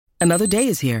Another day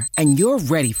is here, and you're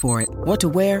ready for it. What to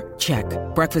wear? Check.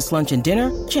 Breakfast, lunch, and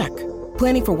dinner? Check.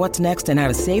 Planning for what's next and how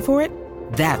to save for it?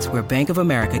 That's where Bank of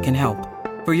America can help.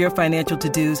 For your financial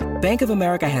to-dos, Bank of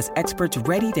America has experts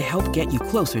ready to help get you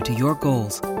closer to your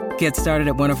goals. Get started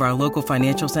at one of our local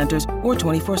financial centers or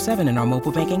 24/7 in our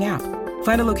mobile banking app.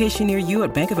 Find a location near you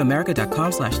at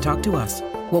bankofamerica.com/talktous.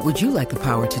 What would you like the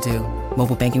power to do?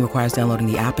 Mobile banking requires downloading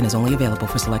the app and is only available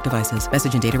for select devices.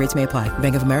 Message and data rates may apply.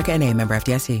 Bank of America N.A., member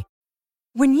FDIC.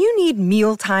 When you need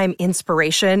mealtime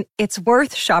inspiration, it's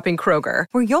worth shopping Kroger,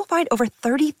 where you'll find over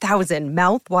 30,000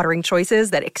 mouth-watering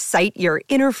choices that excite your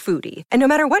inner foodie. And no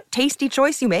matter what tasty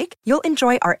choice you make, you'll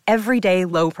enjoy our everyday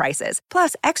low prices,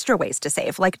 plus extra ways to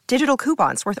save, like digital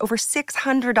coupons worth over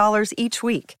 $600 each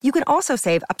week. You can also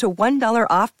save up to $1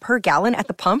 off per gallon at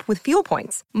the pump with fuel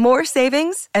points. More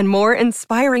savings and more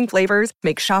inspiring flavors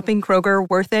make shopping Kroger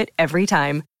worth it every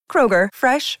time. Kroger,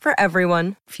 fresh for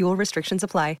everyone. Fuel restrictions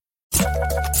apply.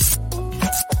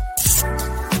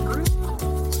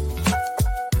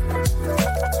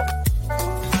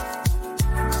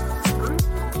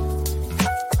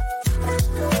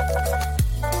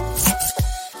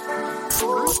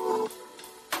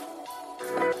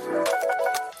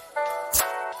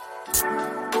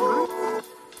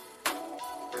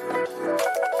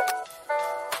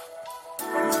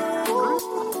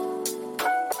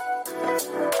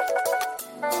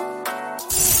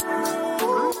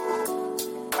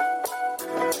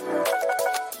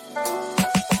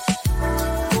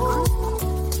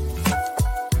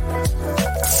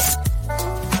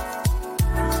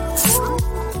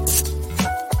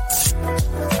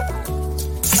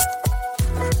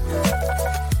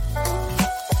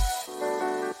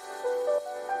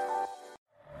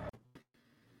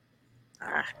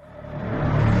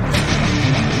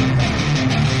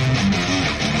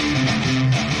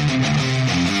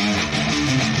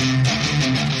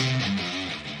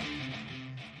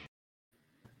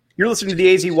 You're listening to the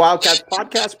AZ Wildcats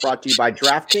podcast, brought to you by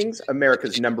DraftKings,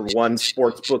 America's #1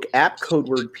 sportsbook app, code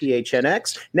word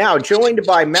PHNX. Now joined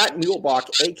by Matt Muehlbach,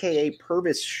 a.k.a.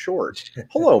 Purvis Short.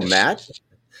 Hello, Matt.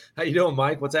 How you doing,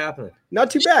 Mike? What's happening?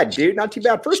 Not too bad, dude. Not too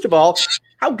bad. First of all,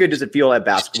 how good does it feel to have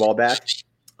basketball back?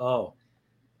 Oh,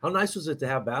 how nice was it to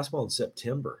have basketball in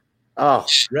September? Oh,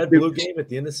 Red-blue game at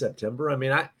the end of September. I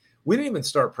mean, we didn't even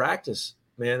start practice,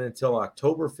 man, until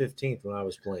October 15th when I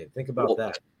was playing. Think about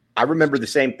that. I remember the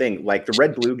same thing. Like the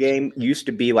red-blue game used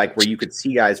to be like where you could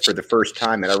see guys for the first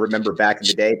time. And I remember back in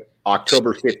the day,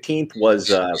 October 15th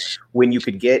was when you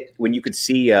could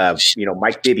see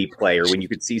Mike Bibby play, or when you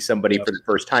could see somebody for the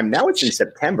first time. Now it's in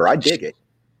September. I dig it.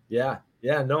 Yeah.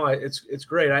 No, it's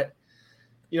great.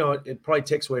 It probably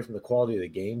takes away from the quality of the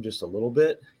game just a little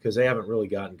bit because they haven't really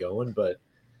gotten going. But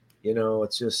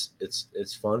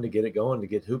it's fun to get it going, to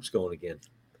get hoops going again.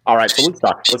 All right, so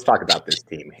let's talk about this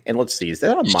team. And let's see, is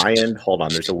that on my end? Hold on,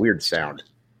 there's a weird sound.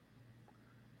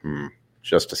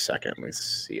 Just a second. Let's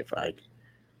see if all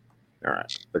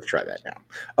right, let's try that now.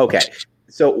 Okay.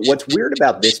 So what's weird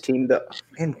about this team,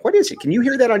 and what is it? Can you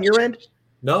hear that on your end?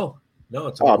 No,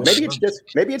 it's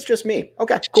maybe it's just me.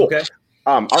 Okay, cool. Okay.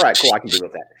 All right, cool. I can deal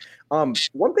with that.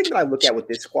 One thing that I look at with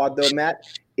this squad though, Matt,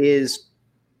 is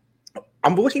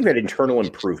I'm looking at internal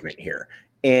improvement here.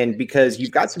 And because you've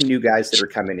got some new guys that are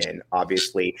coming in,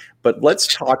 obviously, but let's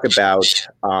talk about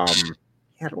I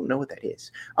don't know what that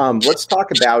is. Let's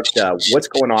talk about what's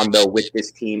going on, though, with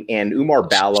this team. And Oumar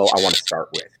Ballo, I want to start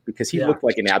with, because he looked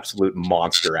like an absolute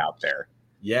monster out there.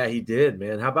 Yeah, he did,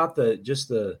 man. How about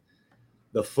the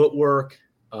footwork,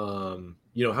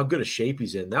 how good a shape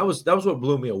he's in. That was what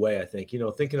blew me away, I think.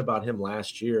 Thinking about him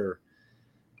last year,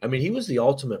 I mean, he was the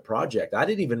ultimate project. I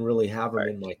didn't even really have him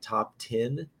in my top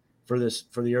 10 for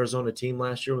the Arizona team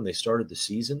last year when they started the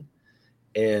season.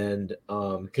 And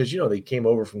because, they came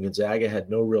over from Gonzaga, had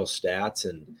no real stats,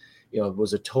 and, it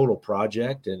was a total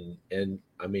project. And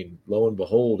I mean, lo and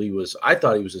behold, I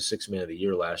thought he was a sixth man of the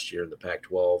year last year in the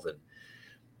Pac-12. And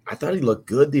I thought he looked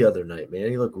good the other night, man.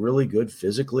 He looked really good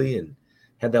physically and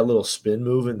had that little spin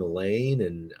move in the lane.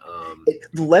 And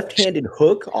the left-handed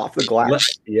hook off the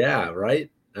glass. Yeah, right.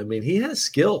 I mean, he has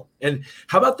skill. And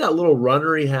how about that little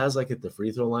runner he has, like at the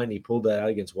free throw line? He pulled that out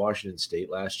against Washington State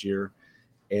last year.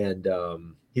 And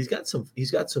he's got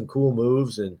some cool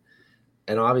moves, and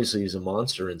obviously he's a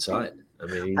monster inside. I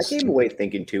mean, I came away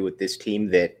thinking too with this team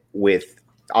that with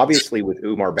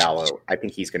Oumar Ballo, I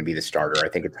think he's going to be the starter. I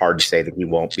think it's hard to say that he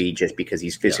won't be, just because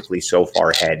he's physically so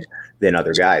far ahead than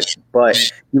other guys. But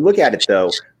you look at it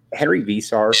though, Henry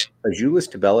Visar, Azuolas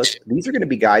Tubelis, these are going to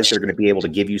be guys that are going to be able to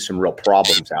give you some real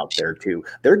problems out there too.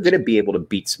 They're going to be able to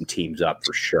beat some teams up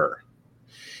for sure.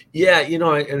 Yeah,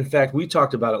 in fact, we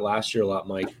talked about it last year a lot,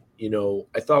 Mike.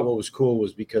 I thought what was cool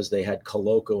was because they had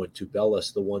Koloko and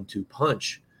Tubelis, the 1-2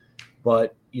 punch,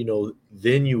 but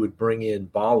then you would bring in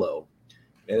Ballo,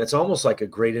 and it's almost like a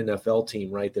great NFL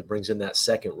team, right? That brings in that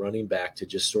second running back to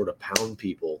just sort of pound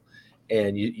people,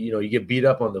 and you get beat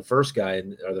up on the first guy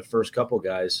or the first couple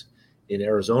guys in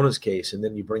Arizona's case, and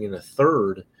then you bring in a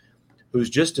third who's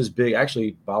just as big.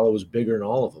 Actually, Ballo was bigger than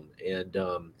all of them, and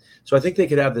so I think they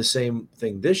could have the same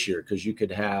thing this year because you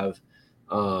could have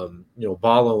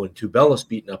Ballo and Tubelis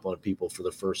beating up on people for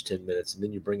the first 10 minutes, and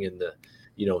then you bring in the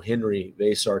Henry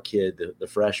Vasar kid, the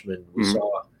freshman. We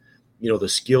saw the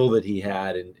skill that he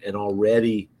had and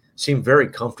already seemed very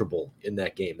comfortable in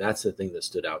that game. That's the thing that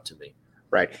stood out to me.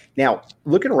 Right. Now,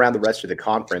 looking around the rest of the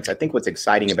conference, I think what's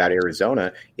exciting about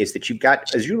Arizona is that you've got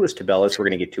Azuolas Tubelis, we're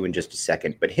going to get to in just a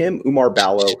second, but him, Umar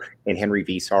Ballo, and Henry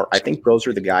Vasar, I think those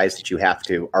are the guys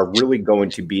that are really going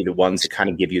to be the ones that kind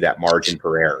of give you that margin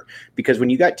for error. Because when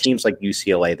you got teams like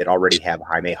UCLA that already have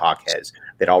Jaime Jaquez,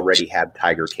 that already have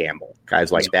Tiger Campbell,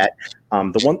 guys like that,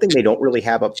 the one thing they don't really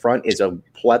have up front is a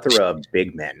plethora of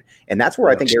big men. And that's where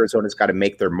I think Arizona's got to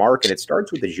make their mark, and it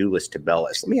starts with Azuolas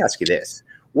Tubelis. Let me ask you this.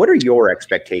 What are your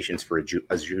expectations for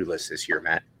Azuolas this year,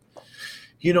 Matt?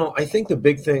 I think the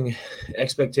big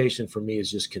expectation for me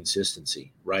is just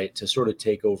consistency, right? To sort of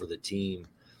take over the team.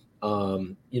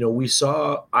 We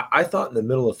saw, I thought in the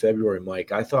middle of February,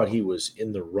 Mike, I thought he was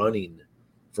in the running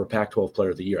for Pac-12 Player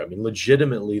of the Year. I mean,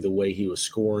 legitimately the way he was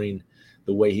scoring,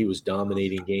 the way he was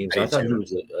dominating games, I thought he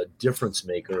was a difference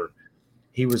maker.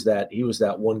 He was that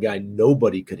one guy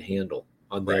nobody could handle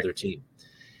on the other team.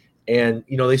 And,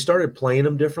 they started playing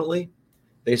him differently.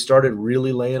 They started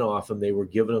really laying off him. They were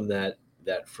giving him that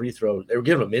free throw. They were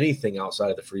giving him anything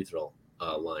outside of the free throw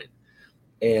line.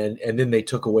 And then they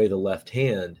took away the left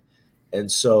hand.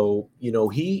 And so,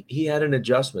 he had an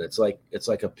adjustment. It's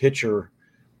like a pitcher,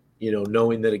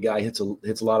 knowing that a guy hits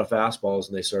a lot of fastballs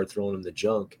and they started throwing him the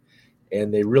junk.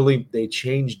 And they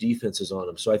changed defenses on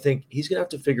him. So I think he's going to have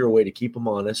to figure a way to keep him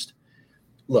honest.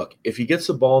 Look, if he gets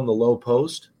the ball in the low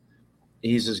post,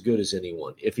 he's as good as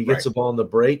anyone. If he gets the ball in the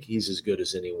break, he's as good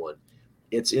as anyone.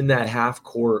 It's in that half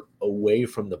court away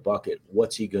from the bucket.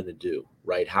 What's he going to do,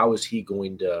 right? How is he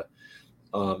going to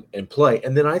and play?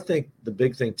 And then I think the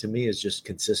big thing to me is just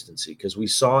consistency, because we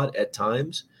saw it at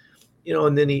times,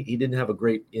 and then he didn't have a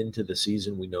great end to the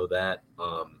season. We know that.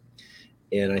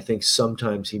 And I think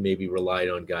sometimes he maybe relied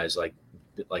on guys like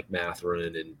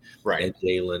Mathurin and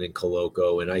Dalen and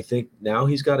Koloko. And I think now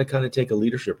he's got to kind of take a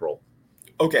leadership role.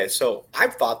 Okay, so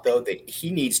I've thought, though, that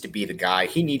he needs to be the guy.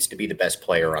 He needs to be the best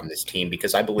player on this team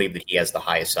because I believe that he has the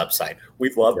highest upside.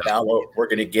 We've loved Ballo. We're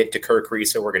going to get to Kirk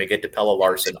Risa. We're going to get to Pelle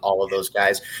Larsson, all of those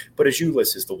guys. But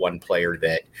Azuolas is the one player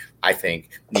that I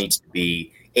think needs to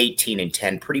be 18 and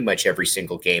 10 pretty much every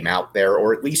single game out there,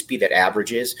 or at least be that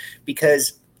averages,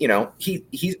 because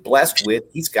he's blessed with,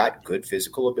 he's got good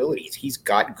physical abilities. He's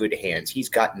got good hands. He's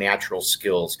got natural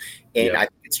skills. And I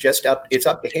think it's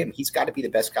up to him. He's got to be the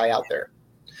best guy out there.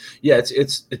 Yeah,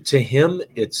 it's to him.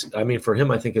 For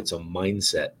him, I think it's a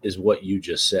mindset is what you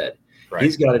just said. Right.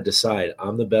 He's got to decide,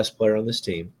 I'm the best player on this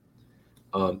team.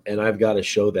 And I've got to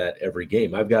show that every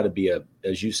game. I've got to be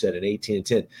as you said, an 18 and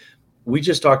 10. I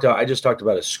just talked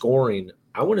about his scoring.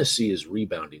 I want to see his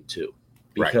rebounding too,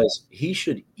 because he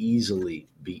should easily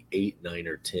be 8, 9,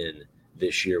 or 10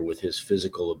 this year with his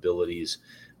physical abilities.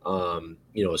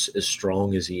 As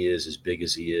strong as he is, as big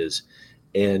as he is.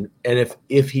 And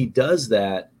if he does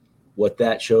that, what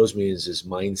that shows me is his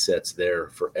mindset's there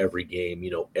for every game.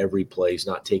 Every play. He's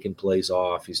not taking plays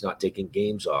off. He's not taking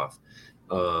games off.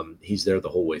 He's there the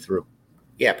whole way through.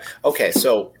 Yeah. Okay.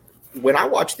 So when I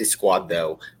watch this squad,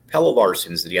 though, Pelle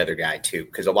Larsson's the other guy too,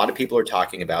 because a lot of people are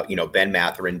talking about, Ben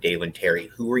Mathurin, Dalen Terry.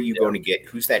 Who are you going to get?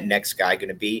 Who's that next guy going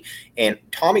to be? And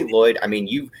Tommy Lloyd, I mean,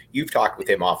 you've talked with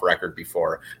him off record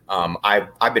before.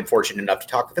 I've been fortunate enough to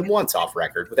talk with him once off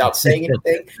record without saying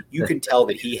anything. You can tell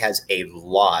that he has a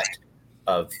lot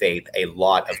of faith, a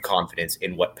lot of confidence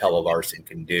in what Pelle Larsson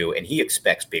can do, and he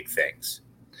expects big things.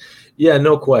 Yeah,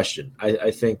 no question.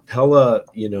 I think Pelle,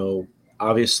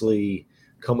 obviously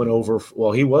coming over,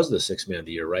 well, he was the sixth man of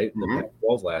the year, right? In the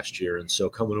Pac-12 last year. And so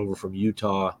coming over from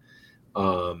Utah,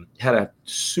 had a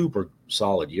super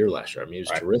solid year last year. I mean, he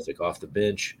was terrific off the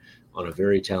bench on a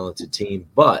very talented team.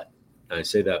 But, and I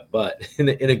say that, but in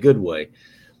a good way,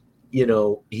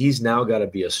 he's now got to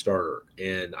be a starter.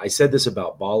 And I said this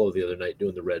about Ballo the other night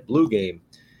doing the red-blue game.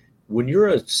 When you're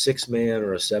a sixth man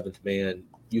or a seventh man,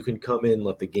 you can come in,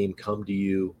 let the game come to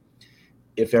you.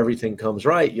 If everything comes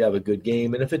right, you have a good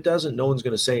game. And if it doesn't, no one's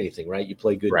going to say anything, right? You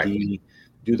play good D,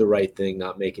 do the right thing,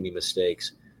 not make any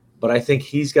mistakes. But I think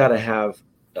he's got to have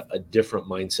a different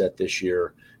mindset this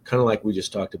year kind of like we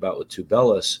just talked about with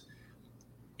Tubelis,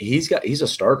 he's a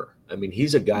starter. I mean,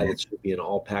 he's a guy that should be an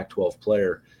all Pac-12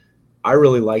 player. I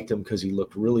really liked him because he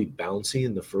looked really bouncy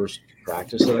in the first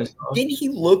practice that I saw. Didn't he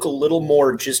look a little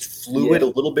more just fluid, a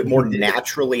little bit more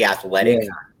naturally athletic?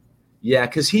 Yeah,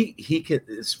 because he can.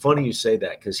 It's funny you say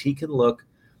that because he can look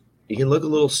a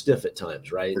little stiff at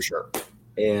times, right? For sure.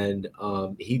 And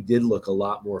he did look a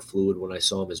lot more fluid when I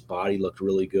saw him. His body looked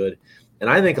really good, and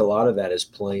I think a lot of that is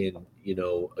playing,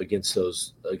 against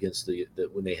the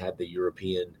when they had the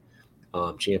European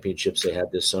championships they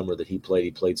had this summer that he played.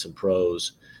 He played some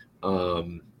pros.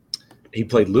 He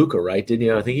played Luka, right? Didn't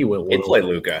he? I think he went. He played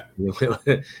Luka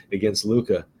against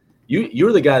Luka. You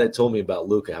were the guy that told me about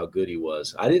Luka, how good he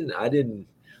was. I don't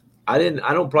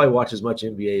probably watch as much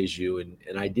NBA as you,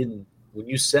 and I didn't. When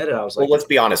you said it, I was like, well, let's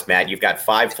be honest, Matt. You've got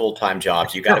 5 full-time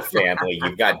jobs. You've got a family.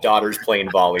 You've got daughters playing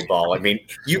volleyball. I mean,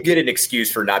 you get an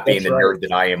excuse for not being the nerd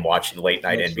that I am watching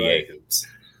late-night NBA hoops.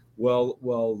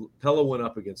 Well, Pella went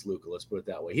up against Luka. Let's put it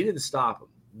that way. He didn't stop him.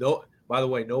 No, by the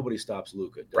way, nobody stops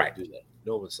Luka. Don't do that.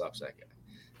 No one stops that guy.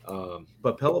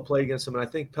 But Pella played against him, and I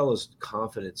think Pella's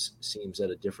confidence seems at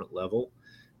a different level.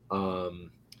 I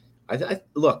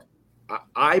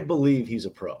believe he's a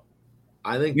pro.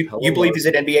 I think you believe he's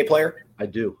an NBA player? I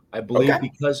do. I believe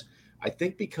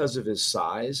because of his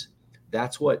size,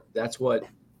 that's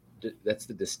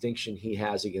the distinction he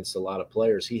has against a lot of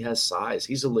players. He has size.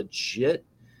 He's a legit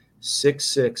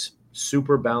 6'6",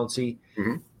 super bouncy.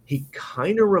 Mm-hmm. He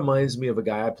kind of reminds me of a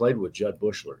guy I played with, Judd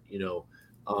Bushler.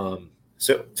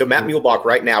 So Matt Muehlbach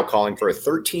right now calling for a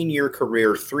 13-year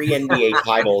career, 3 NBA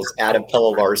titles out of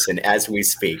Pelle Larsson as we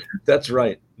speak. That's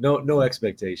right. No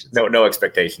expectations. No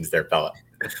expectations there, Pella.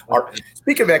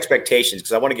 Speaking of expectations,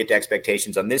 because I want to get to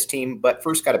expectations on this team, but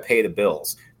first got to pay the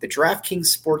bills. The DraftKings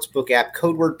Sportsbook app,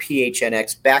 code word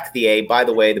PHNX, back the A. By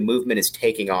the way, the movement is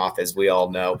taking off, as we all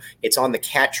know. It's on the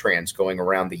cat trans going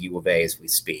around the U of A as we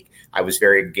speak. I was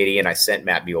very giddy, and I sent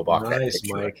Matt Muehlbach that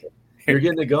picture. Mike. You're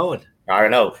getting it going. I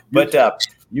don't know. But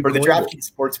for the DraftKings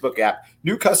Sportsbook app,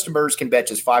 new customers can bet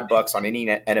just $5 on any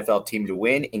NFL team to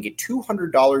win and get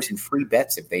 $200 in free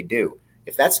bets if they do.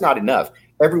 If that's not enough,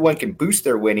 everyone can boost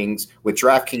their winnings with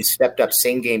DraftKings stepped-up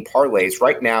same-game parlays.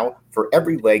 Right now, for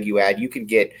every leg you add, you can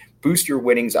boost your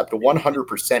winnings up to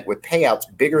 100% with payouts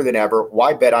bigger than ever.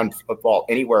 Why bet on football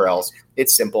anywhere else?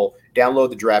 It's simple. Download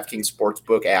the DraftKings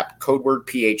Sportsbook app, code word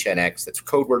PHNX. That's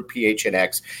code word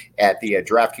PHNX at the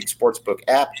DraftKings Sportsbook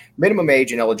app. Minimum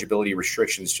age and eligibility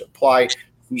restrictions apply.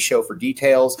 We show for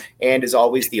details. And as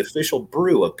always, the official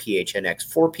brew of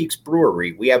PHNX, Four Peaks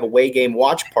Brewery. We have away game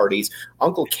watch parties.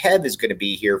 Uncle Kev is going to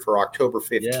be here for October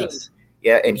 15th. Yes.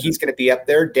 Yeah, and he's going to be up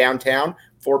there downtown.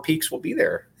 Four Peaks will be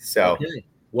there. So. Okay.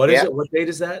 What is it? What date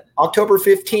is that? October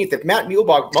 15th. If Matt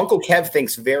Muehlbach, Uncle Kev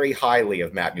thinks very highly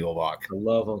of Matt Muehlbach. I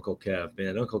love Uncle Kev,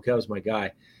 man. Uncle Kev's my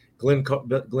guy. Glenn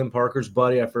Parker's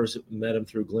buddy. I first met him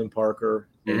through Glenn Parker,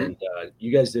 and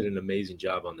you guys did an amazing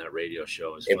job on that radio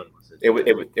show. It was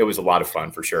fun. It was a lot of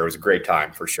fun for sure. It was a great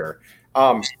time for sure.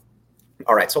 All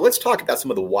right, so let's talk about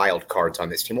some of the wild cards on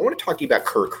this team. I want to talk to you about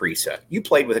Kerr Kriisa. You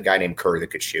played with a guy named Kerr that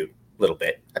could shoot a little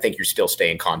bit. I think you're still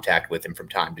staying in contact with him from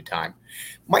time to time.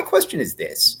 My question is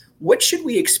this. What should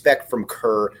we expect from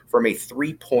Kerr from a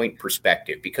three-point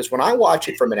perspective? Because when I watch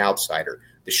it from an outsider,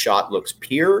 the shot looks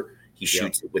pure. He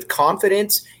shoots it with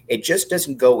confidence. It just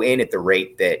doesn't go in at the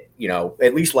rate that,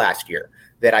 at least last year,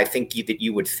 that I think that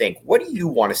you would think. What do you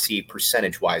want to see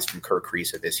percentage-wise from Kerr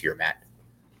Kriisa this year, Matt?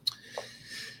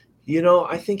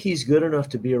 I think he's good enough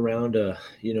to be around a,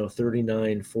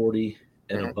 39, 40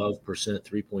 and above percent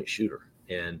three-point shooter.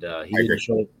 And he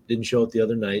didn't show it the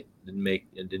other night,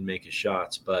 didn't make his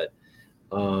shots. But,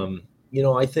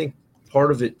 I think part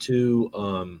of it too,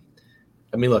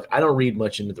 look, I don't read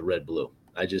much into the red-blue.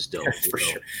 I just don't. For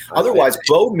sure. Otherwise,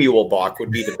 Bo Muehlbach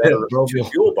would be the better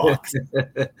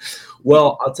Muehlbach.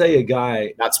 Well, I'll tell you a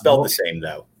guy. Not spelled the same,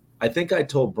 though. I think I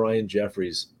told Brian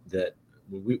Jeffries that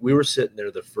we were sitting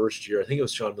there the first year. I think it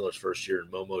was Sean Miller's first year,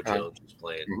 and Momo Jones was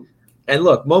playing. Mm-hmm. And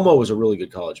look, Momo was a really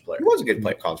good college player. He was a good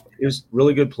college player. He was a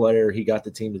really good player. He got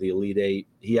the team to the Elite Eight.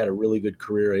 He had a really good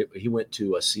career. He went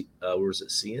to where was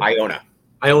it? Iona.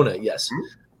 Iona, yes.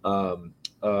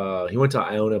 Mm-hmm. He went to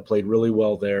Iona, played really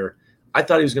well there. I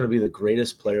thought he was going to be the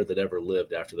greatest player that ever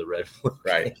lived after the Red Flu.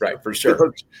 Right, for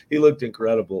sure. He looked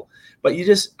incredible. But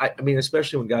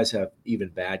especially when guys have even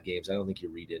bad games, I don't think you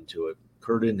read into it.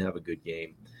 Kerr didn't have a good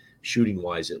game,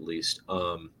 shooting-wise at least.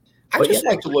 I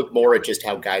like to look more at just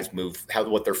how guys move,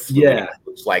 what their fluid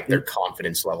looks like, their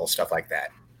confidence level, stuff like that.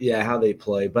 Yeah, how they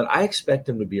play. But I expect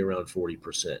him to be around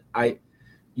 40%.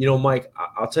 Mike,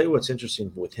 I'll tell you what's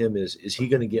interesting with him is he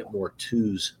going to get more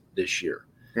twos this year?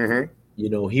 Mm-hmm.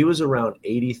 he was around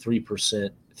 83%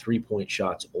 3-point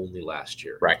shots only last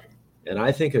year. Right. And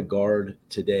I think a guard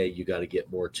today, you got to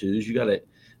get more twos.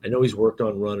 I know he's worked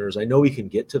on runners. I know he can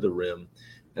get to the rim.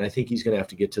 And I think he's going to have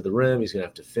to get to the rim. He's going to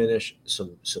have to finish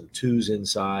some twos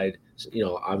inside,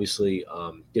 obviously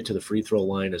get to the free throw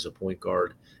line as a point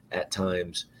guard at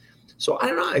times. So I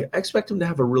don't know. I expect him to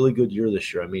have a really good year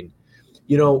this year. I mean,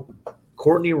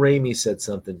 Courtney Ramey said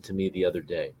something to me the other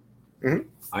day. Mm-hmm.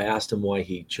 I asked him why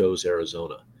he chose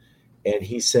Arizona. And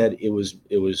he said it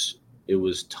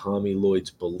was Tommy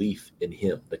Lloyd's belief in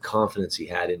him, the confidence he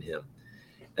had in him.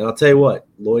 And I'll tell you what,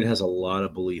 Lloyd has a lot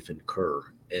of belief in Kerr,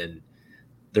 and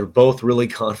they're both really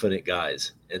confident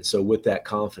guys. And so with that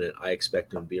confidence, I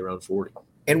expect him to be around 40.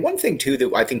 And one thing, too,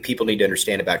 that I think people need to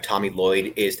understand about Tommy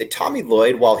Lloyd is that Tommy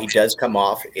Lloyd, while he does come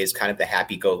off as kind of the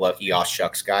happy-go-lucky, aw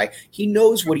shucks guy, he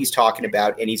knows what he's talking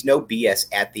about, and he's no BS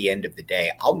at the end of the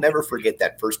day. I'll never forget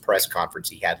that first press conference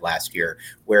he had last year,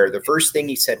 where the first thing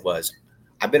he said was,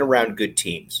 I've been around good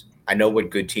teams. I know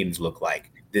what good teams look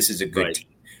like. This is a good team.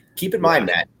 Keep in mind,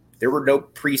 Matt, there were no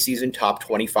preseason top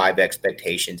 25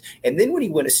 expectations. And then when he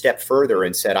went a step further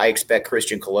and said, I expect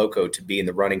Christian Koloko to be in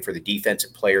the running for the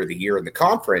defensive player of the year in the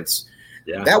conference,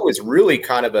 that was really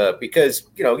kind of because,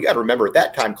 you got to remember at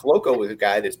that time, Koloko was a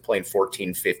guy that's playing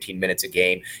 14, 15 minutes a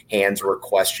game. Hands were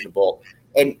questionable.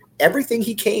 And everything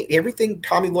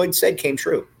Tommy Lloyd said came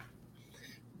true.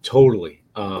 Totally.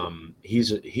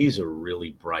 He's a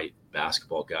really bright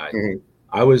basketball guy. Mm-hmm.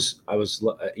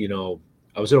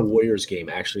 I was at a Warriors game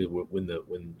actually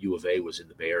when U of A was in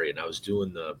the Bay Area, and I was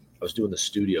doing the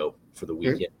studio for the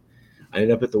weekend. Mm-hmm. I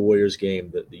ended up at the Warriors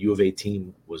game. The U of A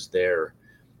team was there,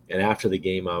 and after the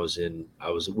game,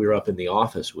 we were up in the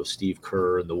office with Steve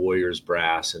Kerr and the Warriors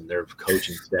brass and their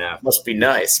coaching staff. Must be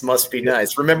nice.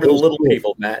 Remember the little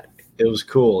people, Matt. It was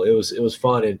cool. It was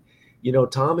fun, and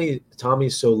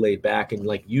Tommy's so laid back, and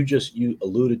like you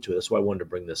alluded to it. That's why I wanted to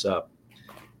bring this up.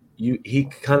 He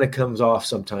kind of comes off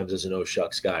sometimes as an oh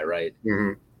shucks guy, right?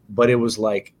 Mm-hmm. But it was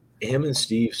like him and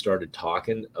Steve started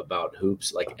talking about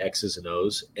hoops, like X's and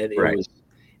O's, and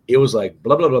it was like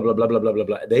blah blah blah blah blah blah blah blah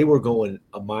blah. They were going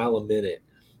a mile a minute,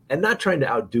 and not trying to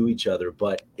outdo each other,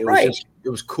 but it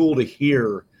was cool to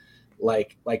hear,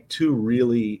 like two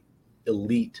really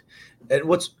elite, and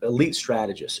what's elite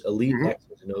strategists, elite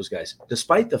X's and O's guys.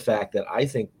 Despite the fact that I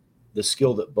think the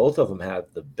skill that both of them have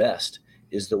the best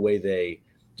is the way they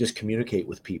just communicate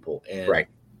with people and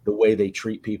the way they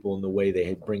treat people and the way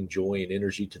they bring joy and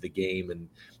energy to the game and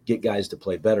get guys to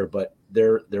play better. But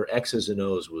their X's and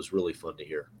O's was really fun to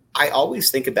hear. I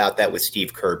always think about that with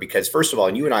Steve Kerr because, first of all,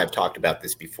 and you and I have talked about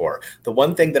this before, the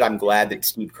one thing that I'm glad that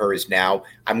Steve Kerr is now,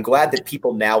 I'm glad that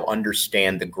people now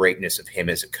understand the greatness of him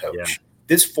as a coach. Yeah.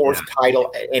 This fourth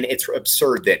title, and it's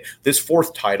absurd that this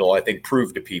fourth title, I think,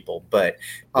 proved to people. But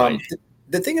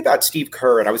the thing about Steve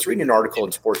Kerr, and I was reading an article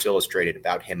in Sports Illustrated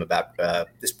about him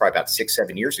this probably about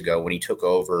 6-7 years ago when he took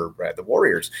over the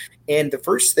Warriors. And the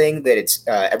first thing that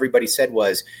everybody said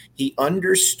was he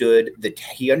understood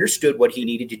what he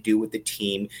needed to do with the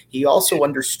team. He also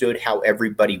understood how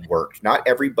everybody worked. Not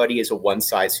everybody is a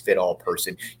one-size-fit-all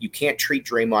person. You can't treat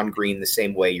Draymond Green the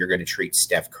same way you're going to treat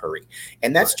Steph Curry.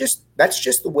 And that's just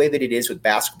the way that it is with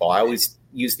basketball. I always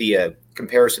use the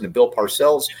comparison to Bill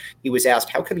Parcells. He was asked,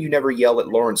 how come you never yell at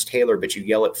Lawrence Taylor, but you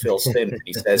yell at Phil Simms? And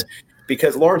he says,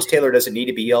 because Lawrence Taylor doesn't need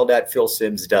to be yelled at, Phil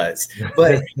Simms does.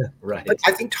 But, but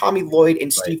I think Tommy Lloyd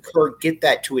and Steve Kerr get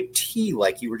that to a T,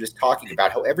 like you were just talking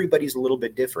about, how everybody's a little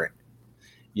bit different.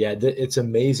 Yeah, it's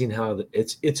amazing how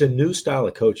it's a new style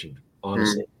of coaching,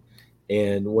 honestly.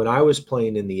 And when I was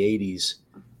playing in the 80s,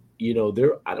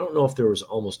 I don't know if there was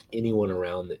almost anyone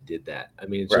around that did that. I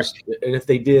mean, it's just, and if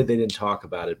they did, they didn't talk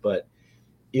about it, but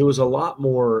it was a lot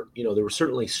more, there were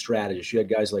certainly strategists. You had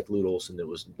guys like Lute Olson that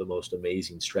was the most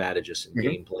amazing strategist and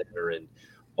game planner and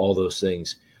all those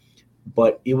things.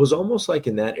 But it was almost like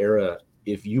in that era,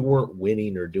 if you weren't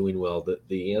winning or doing well,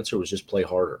 the answer was just play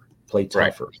harder, play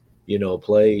tougher,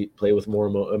 play with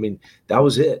more. I mean, that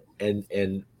was it.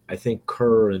 And I think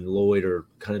Kerr and Lloyd are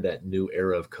kind of that new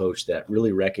era of coach that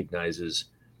really recognizes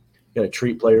you got to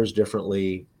treat players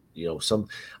differently.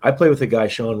 I play with a guy,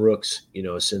 Sean Rooks,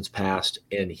 since passed,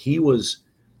 and he was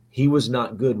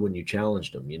not good when you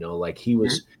challenged him. He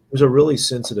was a really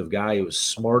sensitive guy. He was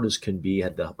smart as can be,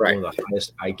 had one of the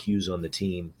highest IQs on the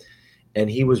team, and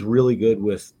he was really good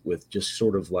with just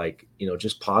sort of like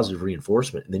just positive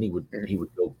reinforcement. And then he would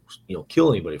go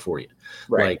kill anybody for you,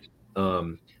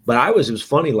 But it was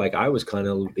funny. Like I was kind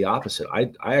of the opposite. I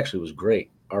actually was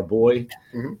great. Our boy,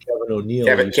 Kevin O'Neill.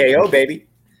 Kevin KO, baby.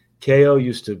 KO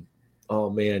used to,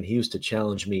 he used to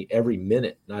challenge me every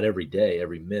minute, not every day,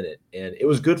 every minute. And it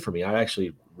was good for me. I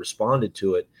actually responded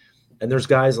to it. And there's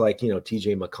guys like,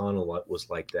 TJ McConnell was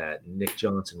like that. Nick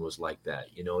Johnson was like that,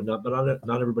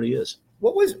 not everybody is.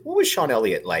 What was Sean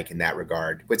Elliott like in that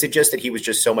regard? Was it just that he was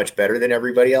just so much better than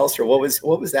everybody else, or what was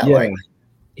that like?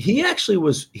 He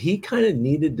actually he kind of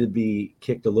needed to be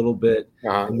kicked a little bit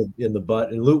in the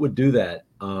butt, and Lute would do that.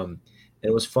 And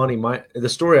it was funny. The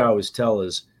story I always tell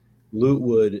is Lute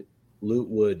would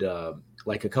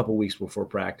like a couple weeks before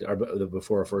practice or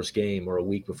before our first game or a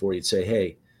week before, he'd say,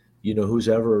 hey, who's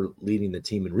ever leading the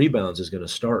team in rebounds is going to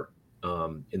start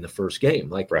in the first game.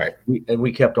 Like, right.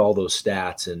 We kept all those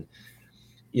stats, and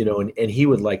and he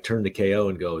would like turn to KO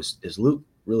and go, is Lute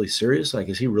really serious? Like,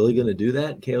 is he really going to do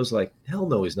that? And KO's like, hell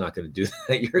no, he's not going to do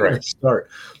that. You're going to start.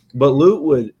 But Lute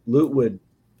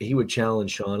would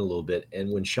challenge Sean a little bit.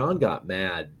 And when Sean got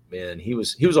mad, man, he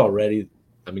was already,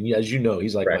 I mean, as you know,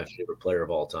 he's like my favorite player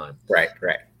of all time. Right.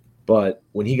 But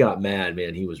when he got mad,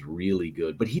 man, he was really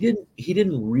good. But he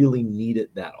didn't really need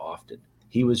it that often.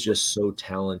 He was just so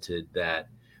talented that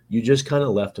you just kind of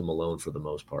left him alone for the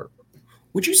most part.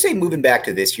 Would you say, moving back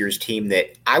to this year's team,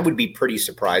 that I would be pretty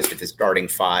surprised if the starting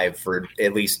five for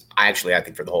at least, I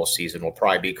think for the whole season will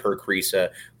probably be Kerr Kriisa,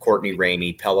 Courtney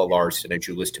Ramey, Pelle Larsson, and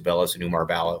Julius Tubelis, and Oumar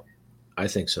Ballo? I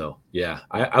think so. Yeah.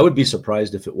 I would be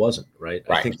surprised if it wasn't, right?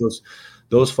 I think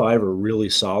those five are really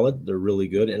solid. They're really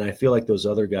good. And I feel like those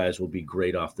other guys will be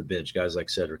great off the bench. Guys like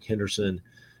Cedric Henderson,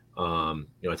 I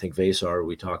think Vasar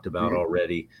we talked about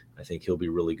already. I think he'll be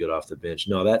really good off the bench.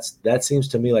 No, that seems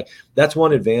to me like that's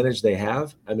one advantage they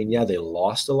have. I mean, yeah, they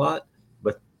lost a lot,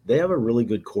 but they have a really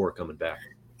good core coming back.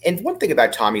 And one thing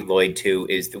about Tommy Lloyd, too,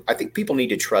 is I think people need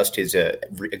to trust his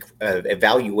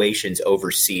evaluations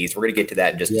overseas. We're going to get to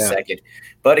that in just a second.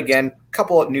 But again, a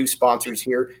couple of new sponsors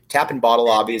here. Tap and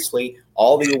Bottle, obviously.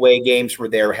 All the away games were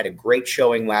there. Had a great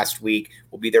showing last week.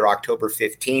 We'll be there October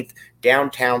 15th.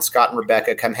 Downtown, Scott and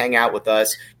Rebecca, come hang out with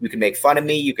us. You can make fun of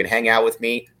me. You can hang out with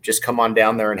me. Just come on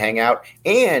down there and hang out.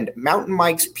 And Mountain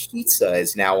Mike's Pizza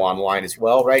is now online as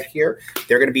well right here.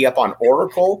 They're going to be up on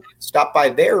Oracle. Stop by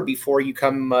there before you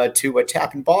come to a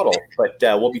Tap and Bottle. But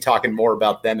we'll be talking more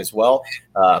about them as well.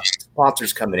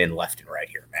 Sponsors coming in left and right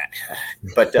here, Matt.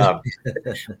 But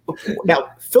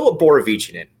now, Filip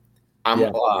Borovichinen.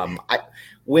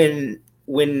 When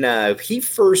he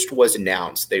first was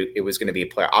announced that it was going to be a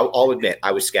player, I'll admit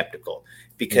I was skeptical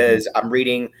because I'm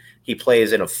reading he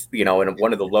plays in in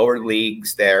one of the lower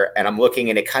leagues there, and I'm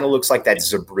looking and it kind of looks like that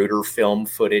Zapruder film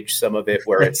footage, some of it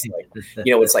where it's like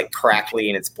it's like crackly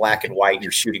and it's black and white and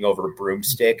you're shooting over a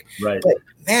broomstick. Right. But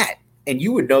Matt, and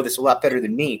you would know this a lot better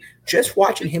than me, just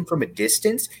watching him from a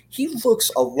distance, he looks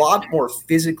a lot more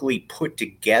physically put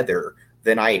together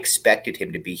than I expected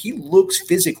him to be. He looks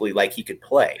physically like he could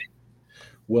play.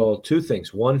 Well, two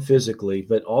things. One, physically,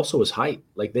 but also his height.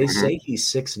 Like they say he's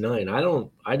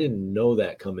 6'9". I didn't know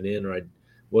that coming in, or I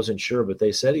wasn't sure, but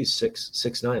they said he's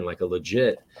 6'9", like a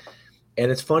legit.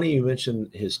 And it's funny you mentioned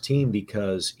his team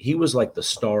because he was like the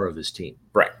star of his team.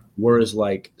 Right. Whereas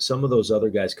like some of those other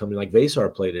guys coming, like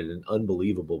Vasar played at an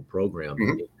unbelievable program.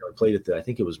 Played at I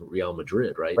think it was Real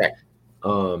Madrid, right?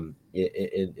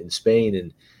 In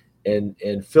Spain.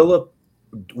 And Filip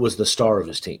was the star of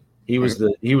his team. He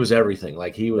was everything.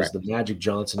 Like he was the Magic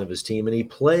Johnson of his team, and he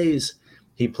plays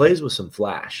with some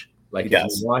flash. Like if you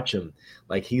watch him,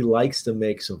 like he likes to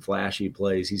make some flashy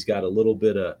plays. He's got a little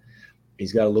bit of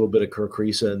Kerr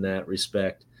Kriisa in that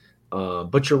respect.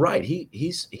 But you're right.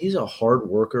 He's a hard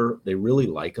worker. They really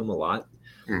like him a lot.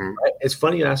 It's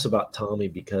funny you asked about Tommy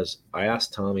because I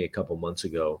asked Tommy a couple months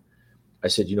ago. I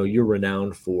said, you're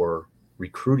renowned for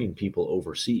recruiting people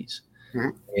overseas.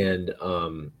 And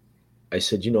I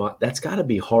said, that's got to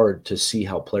be hard to see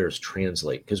how players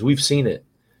translate because we've seen it,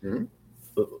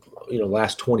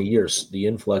 last 20 years, the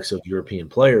influx of European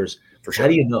players. For sure. How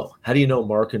do you know? How do you know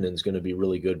Markkanen's going to be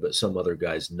really good, but some other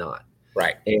guy's not?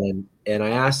 Right. And I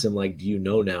asked him, like, do you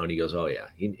know now? And he goes, oh, yeah.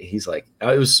 He's like,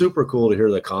 it was super cool to hear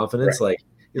the confidence. Right. Like,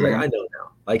 he's like, I know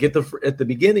now. Like at the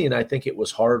beginning, I think it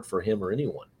was hard for him or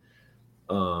anyone.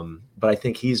 But I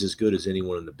think he's as good as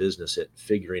anyone in the business at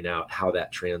figuring out how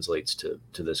that translates to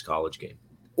this college game.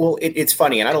 Well, it's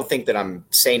funny, and I don't think that I'm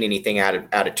saying anything out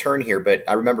of turn here, but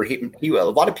I remember a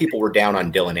lot of people were down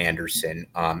on Dylan Anderson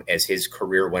as his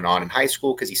career went on in high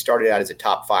school because he started out as a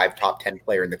top 5, top 10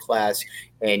 player in the class,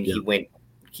 and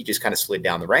he just kind of slid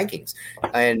down the rankings.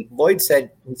 And Lloyd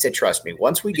said, trust me,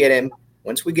 once we get him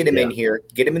in here,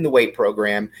 get him in the weight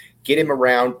program, get him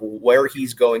around where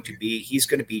he's going to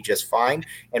be just fine.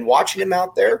 And watching him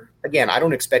out there, again, I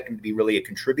don't expect him to be really a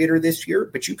contributor this year,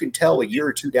 but you can tell a year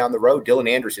or two down the road, Dylan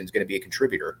Anderson's going to be a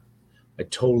contributor. I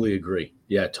totally agree.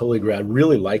 Yeah, totally agree. I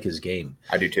really like his game.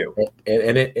 I do too.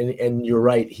 And you're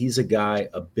right. He's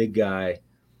a big guy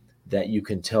that you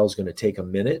can tell is going to take a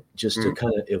minute just to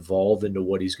kind of evolve into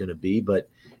what he's going to be. But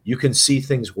you can see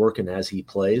things working as he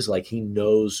plays. Like he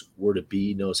knows where to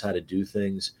be, knows how to do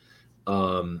things.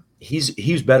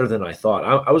 He's better than I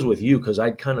thought. I was with you because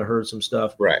I'd kind of heard some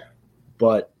stuff. Right.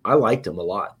 But I liked him a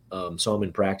lot. Saw him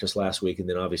in practice last week and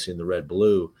then obviously in the Red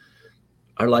Blue.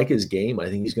 I like his game. I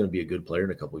think he's going to be a good player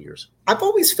in a couple of years. I've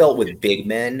always felt with big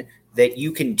men that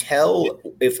you can tell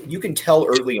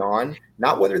early on,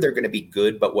 not whether they're going to be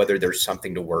good, but whether there's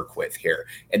something to work with here.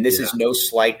 And this is no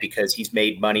slight because he's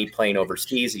made money playing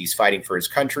overseas and he's fighting for his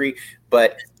country.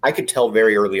 But I could tell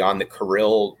very early on that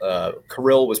Kirill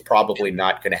was probably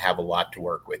not going to have a lot to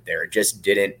work with there. It just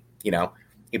didn't,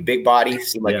 a big body,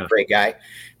 seemed like a great guy.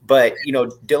 But,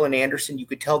 Dylan Anderson, you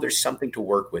could tell there's something to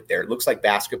work with there. It looks like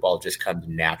basketball just comes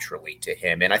naturally to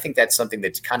him. And I think that's something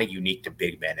that's kind of unique to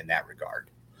big men in that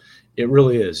regard. It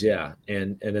really is, yeah.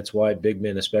 And that's why big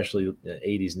men, especially in the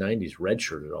 80s, 90s,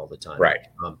 redshirted all the time. Right.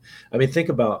 I mean, think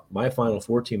about my Final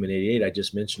Four team in 88. I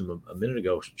just mentioned him a minute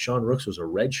ago. Sean Rooks was a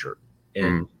redshirt.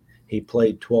 And he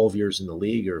played 12 years in the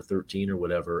league or 13 or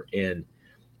whatever. And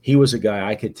he was a guy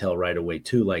I could tell right away,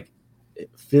 too, like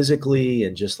physically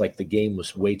and just like the game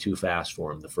was way too fast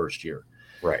for him the first year.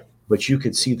 Right. But you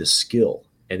could see the skill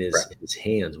and his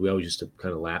hands. We always used to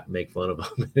kind of make fun of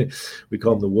him. We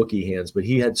call him the Wookiee hands, but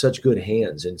he had such good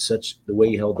hands and the way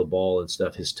he held the ball and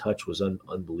stuff. His touch was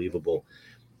unbelievable.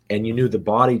 And you knew the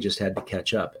body just had to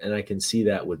catch up. And I can see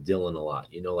that with Dylan a lot,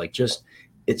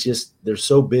 it's just, they're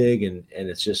so big and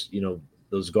it's just,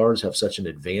 those guards have such an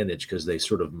advantage because they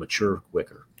sort of mature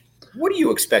quicker. What do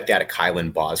you expect out of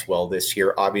Kylan Boswell this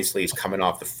year? Obviously, he's coming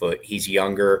off the foot. He's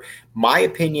younger. My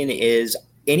opinion is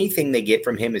anything they get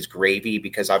from him is gravy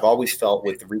because I've always felt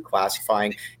with the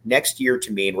reclassifying next year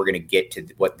to me, and we're going to get to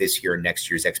what this year and next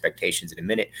year's expectations in a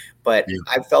minute. But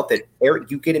I've felt that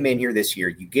Eric, you get him in here this year,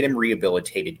 you get him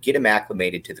rehabilitated, get him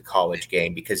acclimated to the college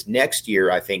game because next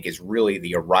year I think is really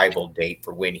the arrival date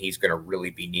for when he's going to really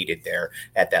be needed there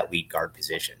at that lead guard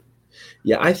position.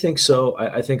 Yeah, I think so.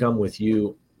 I think I'm with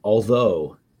you.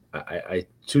 Although I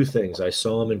two things, I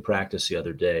saw him in practice the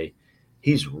other day.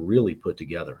 He's really put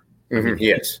together.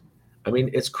 He is. I mean,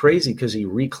 it's crazy because he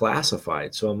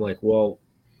reclassified. So I'm like, well,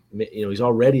 he's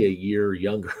already a year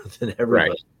younger than everybody.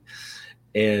 Right.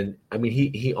 And I mean,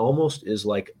 he almost is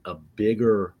like a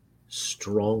bigger,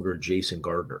 stronger Jason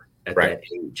Gardner at that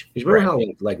age. You remember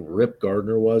how like Rip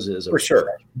Gardner was? For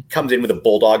sure. Comes in with a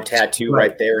bulldog tattoo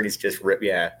right there, and he's just ripped.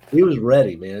 Yeah. He was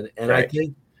ready, man. And I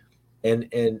think and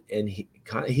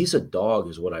he's a dog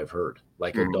is what I've heard,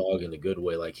 like a dog in a good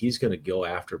way. Like he's going to go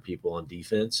after people on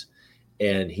defense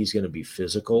and he's going to be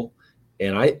physical.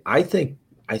 And I think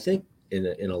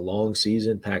in a long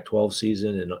season, Pac-12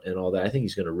 season and all that, I think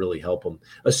he's going to really help him,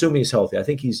 assuming he's healthy. I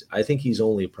think he's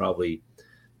only probably,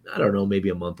 I don't know, maybe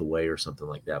a month away or something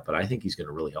like that, but I think he's going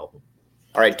to really help him.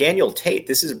 All right, Daniel Tate,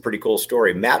 this is a pretty cool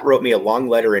story. Matt wrote me a long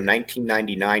letter in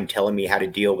 1999 telling me how to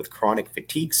deal with chronic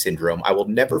fatigue syndrome. I will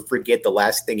never forget the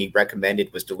last thing he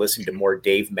recommended was to listen to more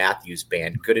Dave Matthews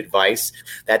Band. Good advice.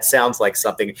 That sounds like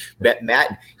something.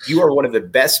 Matt, you are one of the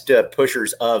best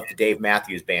pushers of the Dave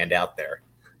Matthews Band out there.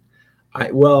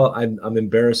 I'm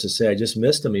embarrassed to say I just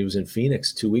missed him. He was in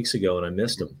Phoenix 2 weeks ago, and I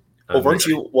missed him.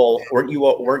 Well,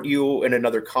 weren't you in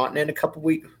another continent a couple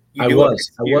weeks?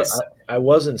 I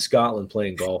was in Scotland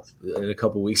playing golf in a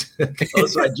couple weeks ago,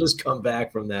 so I just come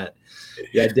back from that.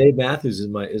 Yeah, Dave Matthews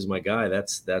is my guy.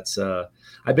 That's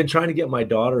I've been trying to get my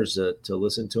daughters to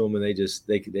listen to him, and they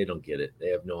don't get it. They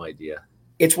have no idea.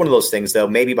 It's one of those things, though.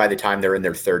 Maybe by the time they're in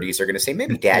their 30s, they're going to say,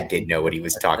 maybe Dad did know what he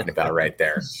was talking about right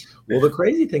there. Well, the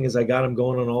crazy thing is I got them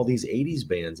going on all these 80s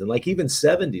bands and like even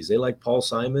 70s. They like Paul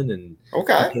Simon and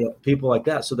people like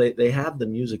that. So they have the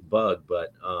music bug,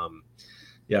 but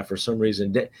yeah, for some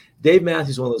reason, Dave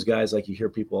Matthews is one of those guys, like you hear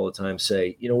people all the time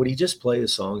say, would he just play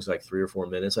his songs like 3 or 4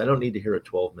 minutes? I don't need to hear a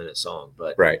 12-minute song,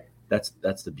 but that's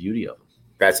the beauty of him.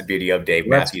 That's the beauty of Dave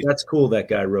Matthews. That's cool. That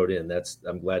guy wrote in.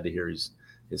 I'm glad to hear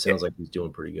it sounds like he's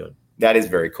doing pretty good. That is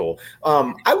very cool.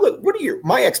 What are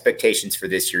my expectations for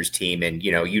this year's team? And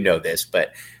you know this,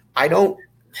 but I don't.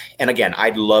 And again,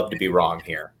 I'd love to be wrong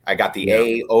here. I got the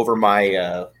A over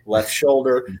my left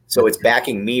shoulder, so it's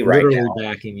backing me right now. Literally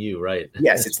backing you, right?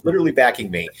 Yes, it's literally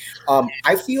backing me.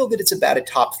 I feel that it's about a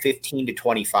top 15 to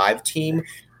 25 team.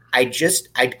 I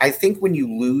think when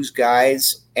you lose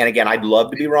guys, and again, I'd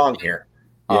love to be wrong here,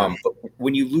 but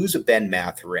when you lose a Ben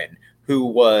Mathurin, who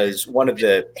was one of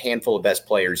the handful of best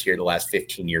players here the last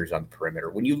 15 years on the perimeter.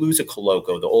 When you lose a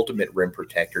Koloko, the ultimate rim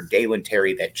protector, Dalen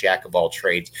Terry, that jack of all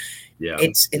trades,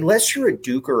 it's unless you're a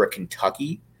Duke or a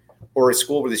Kentucky or a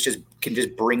school where can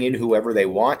just bring in whoever they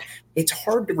want, it's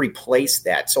hard to replace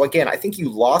that. So again, I think you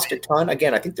lost a ton.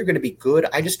 Again, I think they're going to be good.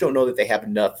 I just don't know that they have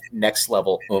enough next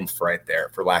level oomph right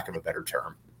there, for lack of a better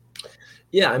term.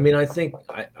 Yeah, I mean, I think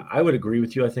I would agree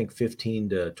with you. I think 15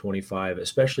 to 25,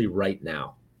 especially right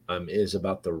now, is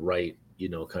about the right,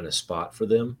 kind of spot for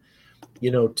them.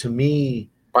 To me.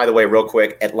 By the way, real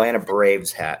quick, Atlanta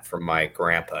Braves hat from my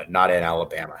grandpa, not an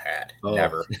Alabama hat. Oh,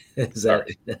 never. Is that?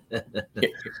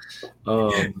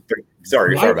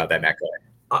 Sorry about that, Matt. Go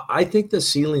ahead. I think the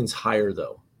ceiling's higher,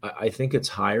 though. I think it's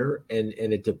higher, and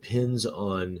it depends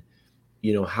on,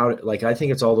 how. Like, I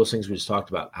think it's all those things we just talked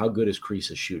about. How good is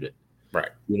Kriisa shoot it?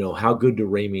 Right. How good do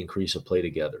Ramey and Kriisa play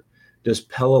together? Does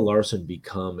Pelle Larsson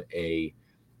become a,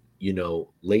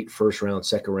 late first round,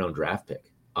 second round draft pick?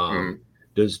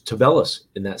 Does Tavelis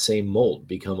in that same mold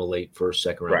become a late first,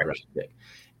 second round draft pick?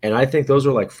 And I think those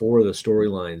are like four of the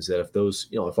storylines that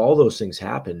if all those things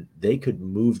happen, they could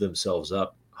move themselves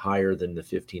up higher than the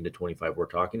 15 to 25 we're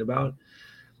talking about.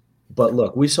 But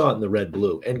look, we saw it in the red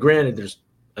blue. And granted,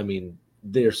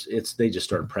 they just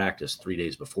started practice 3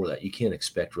 days before that. You can't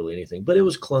expect really anything, but it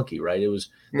was clunky, right?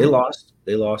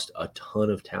 They lost a ton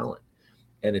of talent,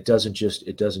 and it doesn't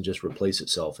just replace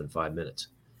itself in 5 minutes.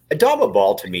 Adama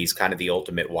Ball to me is kind of the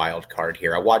ultimate wild card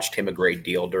here. I watched him a great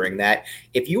deal during that.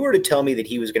 If you were to tell me that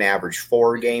he was going to average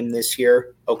 4 a game this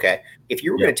year, okay. If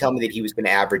you were going to tell me that he was going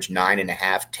to average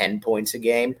 9.5, 10 points a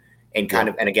game, and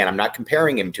and again, I'm not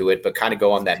comparing him to it, but kind of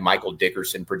go on that Michael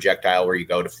Dickerson projectile where you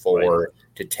go to 4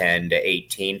 to 10 to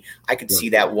 18. I could see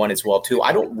that one as well too.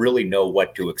 I don't really know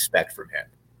what to expect from him.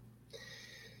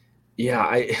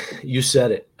 Yeah, you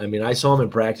said it. I mean, I saw him in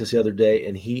practice the other day,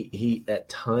 and he at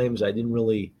times I didn't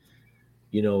really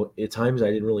know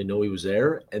he was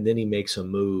there, and then he makes a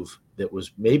move that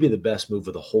was maybe the best move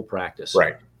of the whole practice.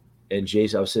 Right. And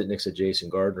I was sitting next to Jason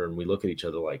Gardner, and we look at each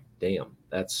other like, damn,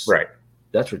 that's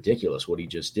ridiculous what he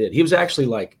just did. He was actually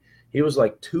like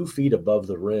 2 feet above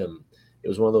the rim. It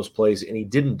was one of those plays, and he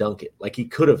didn't dunk it. Like, he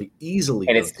could have easily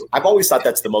dunked it. I've always thought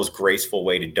that's the most graceful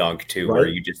way to dunk, too, where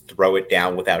you just throw it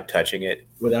down without touching it.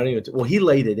 Without even – well, he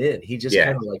laid it in. He just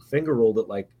kind of like finger rolled it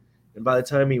and by the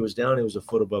time he was down, it was a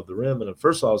foot above the rim. And at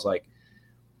first I was like,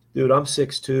 dude, I'm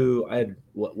 6'2". I had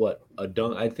a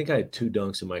dunk. I think I had 2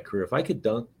 dunks in my career. If I could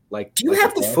dunk like – Do you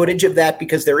have the footage of that?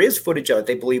 Because there is footage of it,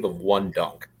 they believe, of one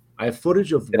dunk. I have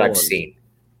footage of that one. I've seen.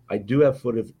 I do have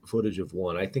footage of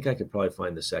one. I think I could probably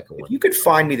find the second one. If you could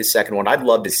find me the second one, I'd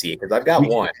love to see it because I've got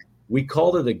one. We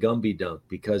called it a Gumby dunk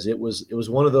because it was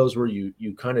one of those where you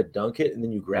kind of dunk it and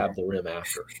then you grab the rim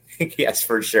after. Yes,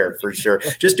 for sure.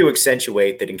 Just to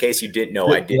accentuate that, in case you didn't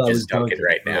know, I did just dunk it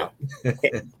right now.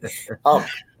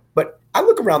 But I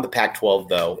look around the Pac-12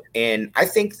 though, and I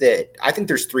think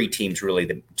there's 3 teams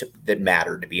really that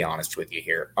matter. To be honest with you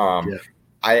here,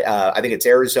 I think it's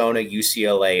Arizona,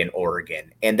 UCLA, and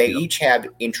Oregon, and they each have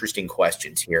interesting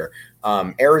questions here.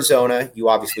 Arizona, you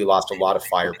obviously lost a lot of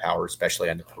firepower, especially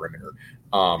on the perimeter.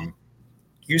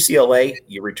 UCLA,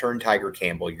 you return Tiger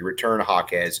Campbell, you return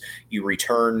Hawkes, you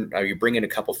bring in a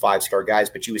couple 5-star guys,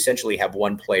 but you essentially have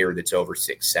one player that's over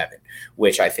 6'7",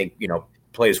 which I think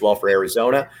plays well for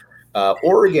Arizona.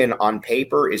 Oregon on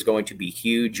paper is going to be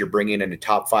huge. You're bringing in a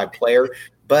top 5 player,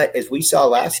 but as we saw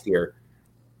last year,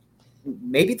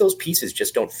 maybe those pieces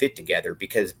just don't fit together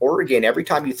because Oregon, every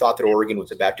time you thought that Oregon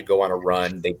was about to go on a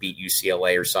run, they beat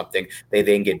UCLA or something, they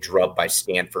then get drubbed by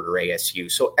Stanford or ASU.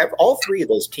 So all 3 of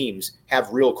those teams have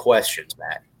real questions,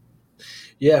 Matt.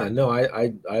 Yeah, no,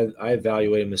 I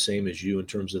evaluate them the same as you in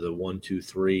terms of the 1, 2,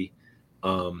 3.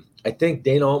 I think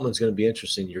Dana Altman's going to be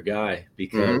interesting, your guy,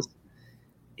 because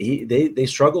they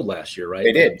struggled last year, right?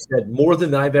 They did. Said more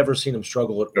than I've ever seen them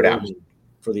struggle at Oregon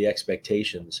for the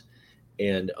expectations.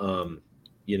 And,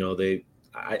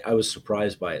 I was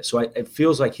surprised by it. So it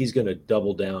feels like he's going to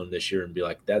double down this year and be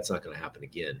like, that's not going to happen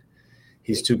again.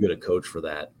 He's too good a coach for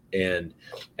that. And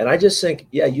I just think,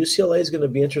 UCLA is going to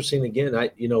be interesting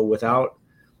again. Without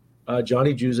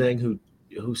Johnny Juzang, who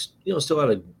still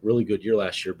had a really good year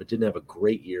last year, but didn't have a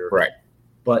great year. Right.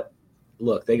 But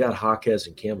look, they got Hawkes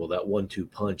and Campbell. That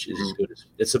 1-2 punch is as good as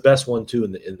it's the best 1-2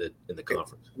 in the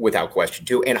conference, without question.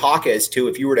 Too, and Hawkes too.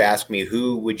 If you were to ask me,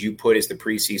 who would you put as the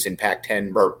preseason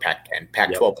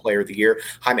Pac-12 Player of the Year?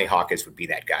 Jaime Hawkes would be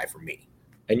that guy for me.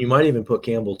 And you might even put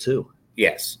Campbell too.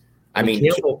 Yes, I mean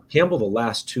Campbell the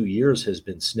last 2 years has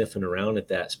been sniffing around at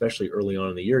that, especially early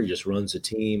on in the year. He just runs the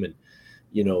team and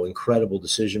incredible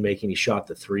decision making. He shot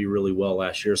the 3 really well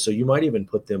last year, so you might even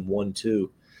put them 1-2.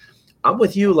 I'm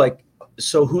with you. Like,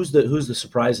 so who's the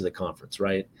surprise of the conference,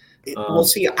 right? Well,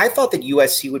 see, I thought that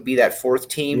USC would be that fourth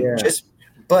team,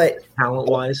 but talent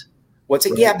wise. What's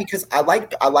it? Right. Yeah, because I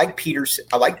like Peterson.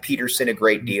 I like Peterson a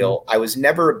great deal. I was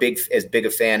never as big a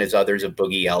fan as others of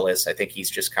Boogie Ellis. I think he's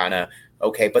just kind of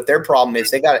okay. But their problem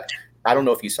is they got. I don't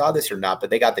know if you saw this or not, but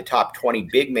they got the top 20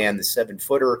 big man, the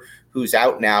 7-footer, who's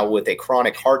out now with a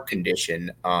chronic heart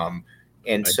condition. And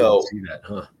I so, didn't see that,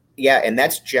 huh? Yeah, and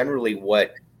that's generally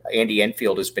what Andy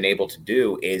Enfield has been able to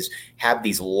do is have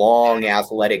these long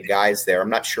athletic guys there. I'm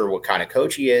not sure what kind of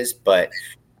coach he is, but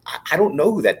I don't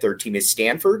know who that third team is.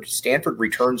 Stanford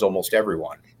returns almost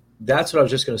everyone. That's what I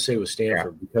was just going to say with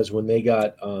Stanford, because when they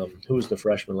got who was the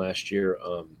freshman last year?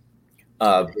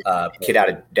 Kid out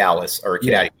of Dallas or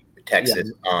kid out of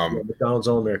Texas. McDonald's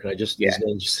All-American. His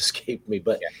name just escaped me,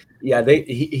 but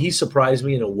he surprised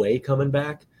me in a way coming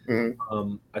back.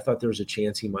 Mm-hmm. I thought there was a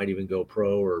chance he might even go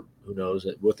pro, or who knows?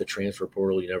 With the transfer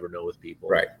portal, you never know with people.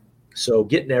 Right. So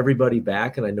getting everybody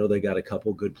back, and I know they got a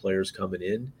couple good players coming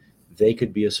in. They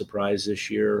could be a surprise this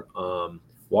year.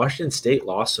 Washington State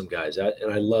lost some guys,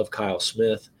 and I love Kyle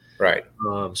Smith. Right.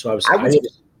 So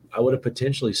I would have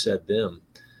potentially said them.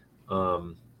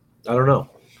 I don't know.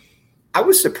 I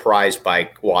was surprised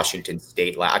by Washington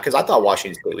State because I thought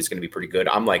Washington State was going to be pretty good.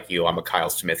 I'm like you. I'm a Kyle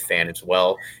Smith fan as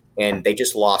well. And they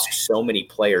just lost so many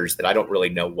players that I don't really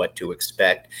know what to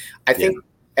expect. I think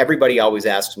everybody always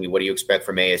asks me, what do you expect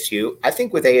from ASU? I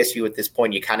think with ASU at this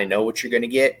point, you kind of know what you're going to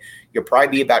get. You'll probably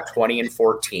be about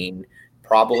 20-14,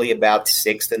 probably about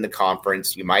 6th in the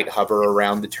conference. You might hover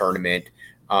around the tournament.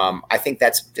 I think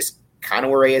that's just kind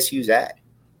of where ASU's at.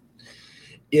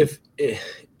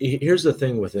 Here's the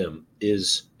thing with him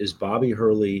is Bobby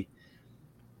Hurley.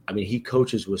 I mean, he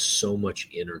coaches with so much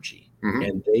energy,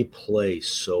 and they play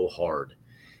so hard.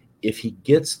 If he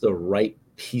gets the right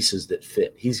pieces that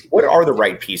fit, what are the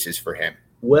right pieces for him?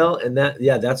 Well, and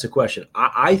that's a question.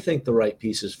 I think the right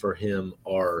pieces for him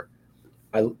are,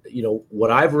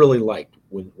 what I've really liked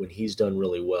when he's done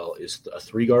really well is a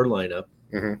 3-guard lineup.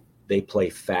 Mm-hmm. They play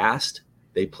fast.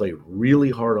 They play really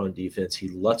hard on defense. He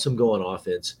lets them go on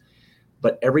offense.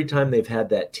 But every time they've had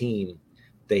that team,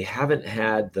 they haven't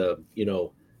had the,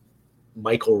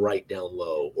 Michael Wright down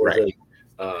low or right.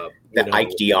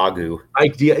 Ike Diagu.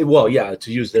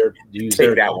 To use their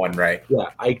that one, right? Yeah,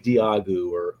 Ike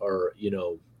Diagu or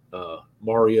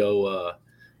Mario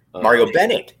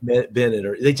Bennett.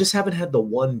 Or they just haven't had the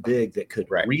one big that could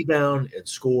rebound and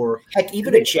score. Heck,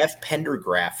 even a Jeff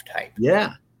Pendergraph type.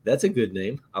 Yeah, that's a good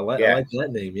name. I like that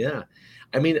name. Yeah.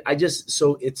 I mean,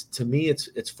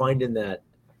 it's finding that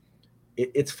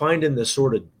it's finding the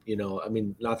sort of, I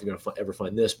mean, not that you're going to ever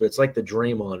find this, but it's like the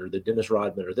Draymond or the Dennis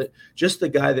Rodman or just the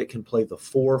guy that can play the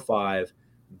 4 or 5,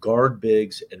 guard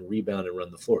bigs and rebound and run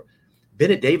the floor.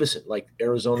 Bennett Davison, like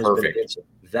Arizona's Bennett Davison.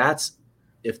 That's,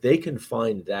 if they can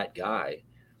find that guy,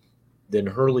 then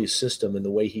Hurley's system and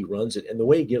the way he runs it and the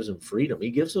way he gives them freedom, he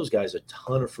gives those guys a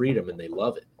ton of freedom and they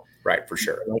love it. Right, for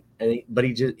sure. But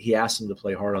he asked them to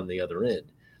play hard on the other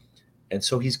end. And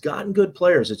so he's gotten good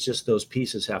players. It's just those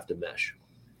pieces have to mesh.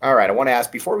 All right. I want to ask,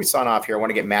 before we sign off here, I want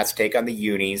to get Matt's take on the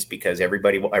unis because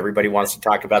everybody wants to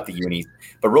talk about the unis.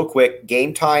 But real quick,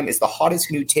 Game Time is the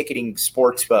hottest new ticketing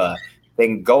sports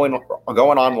thing going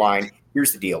online.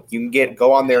 Here's the deal. You can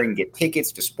go on there and get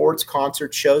tickets to sports,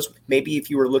 concert shows. Maybe if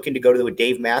you were looking to go to a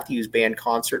Dave Matthews Band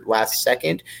concert last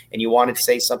second and you wanted to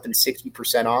say something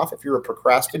 60% off, if you're a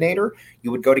procrastinator,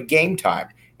 you would go to Game Time.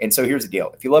 And so here's the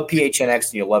deal. If you love PHNX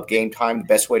and you love Game Time, the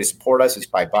best way to support us is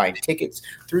by buying tickets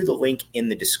through the link in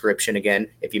the description. Again,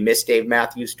 if you miss Dave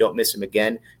Matthews, don't miss him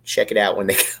again. Check it out when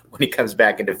he comes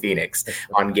back into Phoenix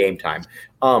on Game Time.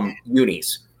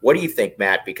 Unis, what do you think,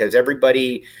 Matt? Because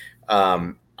everybody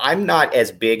I'm not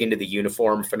as big into the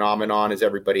uniform phenomenon as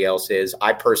everybody else is.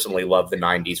 I personally love the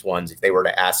 90s ones. If they were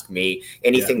to ask me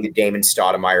anything that Damon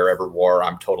Stoudemire ever wore,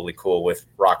 I'm totally cool with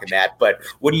rocking that. But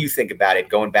what do you think about it,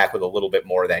 going back with a little bit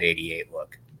more of that 88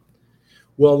 look?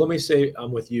 Well, let me say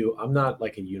I'm with you. I'm not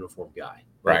like a uniform guy.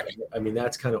 Right. I mean,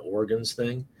 that's kind of Oregon's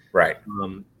thing. Right.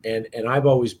 And I've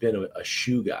always been a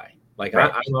shoe guy. Like I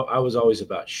was always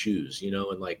about shoes,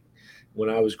 and like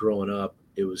when I was growing up,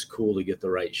 it was cool to get the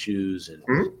right shoes. And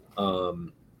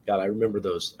God, I remember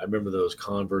those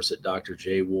Converse that Dr.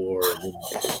 J wore, and then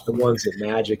the ones that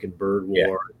Magic and Bird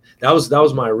wore. Yeah. That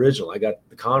was my original. I got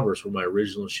the Converse were my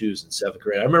original shoes in 7th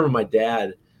grade. I remember my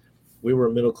dad. We were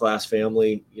a middle class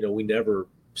family. We never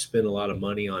spent a lot of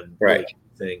money on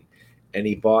anything, and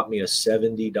he bought me a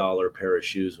 $70 pair of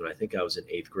shoes when I think I was in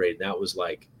 8th grade. And that was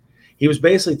like, he was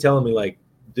basically telling me like,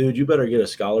 dude, you better get a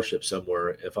scholarship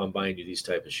somewhere if I'm buying you these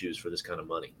type of shoes for this kind of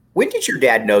money. When did your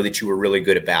dad know that you were really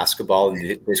good at basketball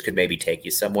and this could maybe take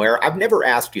you somewhere? I've never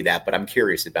asked you that, but I'm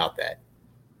curious about that.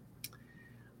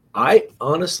 I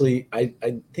honestly, I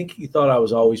think he thought I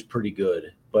was always pretty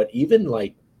good, but even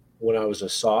like when I was a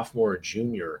sophomore and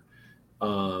junior,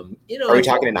 Are we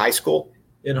talking in high school?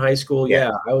 In high school,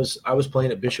 yeah. I was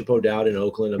playing at Bishop O'Dowd in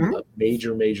Oakland, a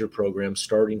major program,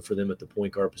 starting for them at the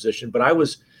point guard position. But I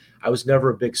was never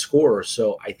a big scorer,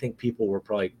 so I think people were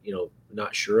probably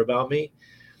not sure about me.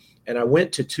 And I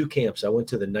went to 2 camps. I went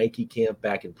to the Nike camp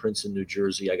back in Princeton, New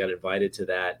Jersey. I got invited to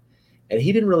that, and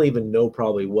he didn't really even know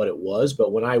probably what it was.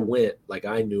 But when I went, like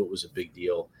I knew it was a big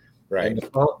deal. Right. And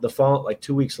the fall, like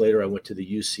 2 weeks later, I went to the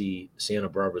UC Santa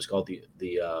Barbara. It was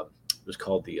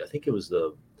called the I think it was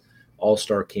the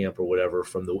All-Star camp or whatever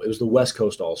it was the West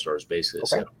Coast All-Stars basically at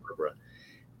Santa Barbara.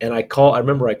 And I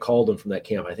remember I called them from that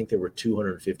camp. I think there were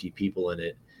 250 people in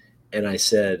it. And I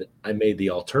said, I made the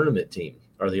all-tournament team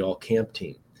or the all-camp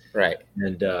team. Right.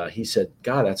 And he said,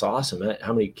 God, that's awesome.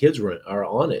 How many kids are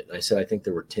on it? And I said, I think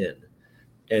there were 10.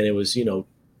 And it was,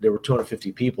 there were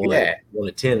 250 people. And I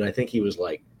wanted 10. And I think he was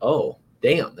like, oh,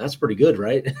 damn, that's pretty good,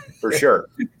 right? For sure.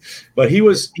 But he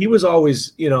was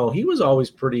always, he was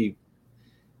always pretty.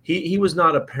 He was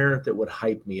not a parent that would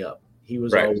hype me up. He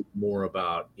was always more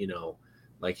about,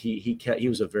 like he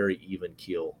was a very even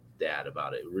keel dad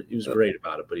about it. He was great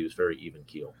about it, but he was very even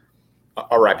keel.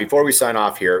 All right. Before we sign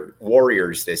off here,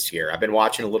 Warriors this year. I've been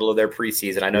watching a little of their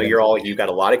preseason. I know you've got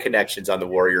a lot of connections on the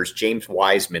Warriors. James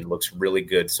Wiseman looks really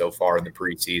good so far in the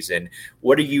preseason.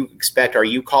 What do you expect? Are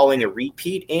you calling a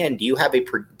repeat? And do you have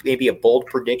maybe a bold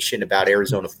prediction about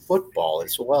Arizona football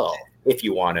as well, if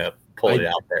you want to pull it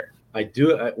out there? I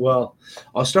do. Well,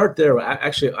 I'll start there.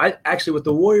 Actually, with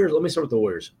the Warriors, let me start with the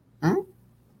Warriors. Hmm?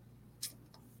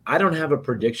 I don't have a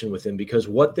prediction with him because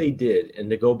what they did, and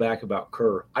to go back about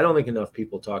Kerr, I don't think enough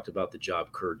people talked about the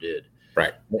job Kerr did.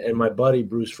 Right. And my buddy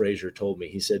Bruce Frazier told me,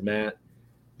 he said, Matt,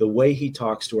 the way he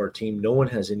talks to our team, no one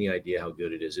has any idea how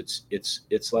good it is.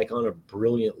 It's like on a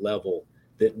brilliant level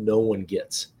that no one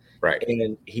gets. Right.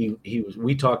 And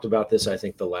we talked about this, I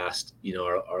think, the last,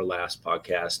 our last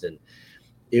podcast, and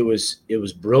it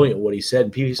was brilliant what he said.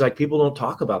 And he's like, people don't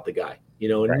talk about the guy,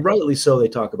 and rightly so. They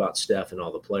talk about Steph and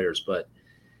all the players, but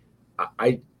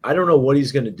I don't know what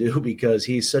he's going to do because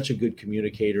he's such a good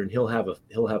communicator, and he'll have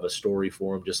a story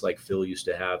for him, just like Phil used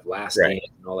to have last game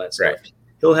and all that stuff. Right.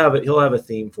 He'll have a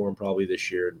theme for him probably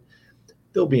this year.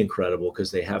 They'll be incredible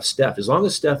because they have Steph. As long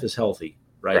as Steph is healthy,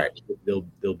 right?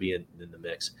 They'll be in the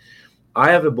mix. I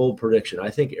have a bold prediction.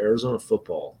 I think Arizona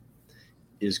football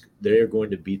they're going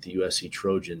to beat the USC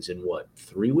Trojans in what,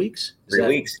 3 weeks? 3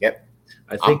 weeks. Yep.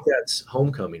 I think that's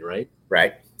homecoming, right?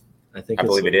 Right. I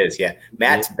believe it is. Yeah.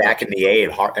 Matt's back in the A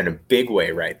in a big way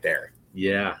right there.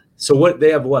 Yeah. So they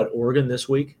have Oregon this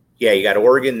week? Yeah, you got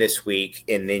Oregon this week,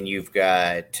 and then you've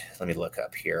got, let me look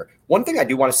up here. One thing I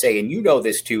do want to say, and you know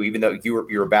this too, even though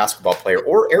you're a basketball player,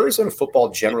 or Arizona football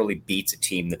generally beats a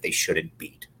team that they shouldn't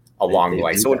beat along the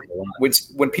way. So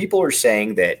when people are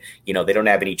saying that, they don't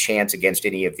have any chance against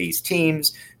any of these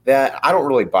teams, that I don't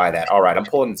really buy that. All right, I'm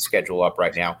pulling the schedule up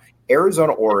right now.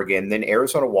 Arizona, Oregon, then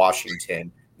Arizona,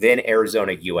 Washington, then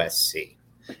Arizona, USC.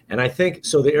 And I think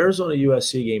so. The Arizona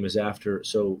USC game is after.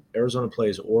 So Arizona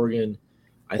plays Oregon.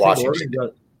 I Washington. think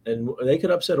Oregon, and they could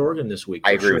upset Oregon this week.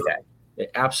 I agree with that. They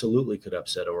absolutely could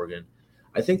upset Oregon.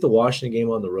 I think the Washington game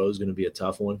on the road is going to be a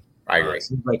tough one. I agree. It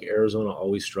seems like Arizona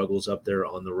always struggles up there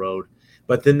on the road,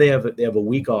 but then they have a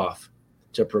week off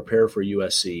to prepare for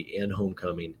USC and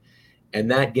homecoming, and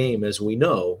that game, as we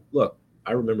know, look,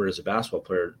 I remember as a basketball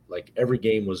player, like every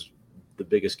game was the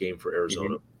biggest game for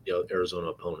Arizona. Arizona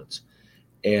opponents.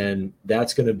 And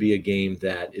that's going to be a game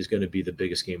that is going to be the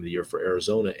biggest game of the year for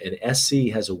Arizona. And SC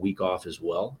has a week off as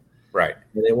well. Right.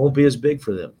 And it won't be as big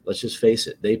for them. Let's just face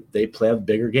it. They have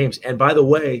bigger games. And by the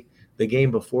way, the game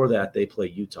before that, they play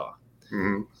Utah.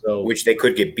 Mm-hmm. So which they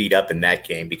could get beat up in that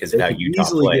game because of how Utah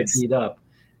plays. Get beat up.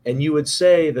 And you would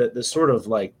say that the sort of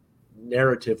like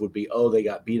narrative would be, oh, they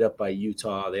got beat up by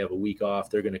Utah. They have a week off.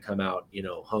 They're going to come out,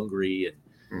 hungry.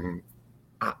 And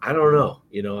I don't know.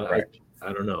 Right.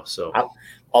 I don't know. So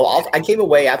I came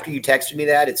away after you texted me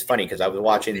that. It's funny because I was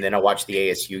watching, and then I watched the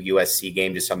ASU USC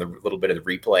game just on the little bit of the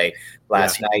replay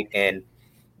last night, and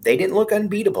they didn't look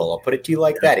unbeatable. I'll put it to you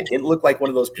like that. It didn't look like one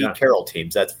of those Pete Carroll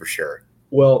teams, that's for sure.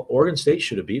 Well, Oregon State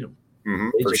should have beat them.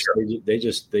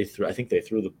 They threw. I think they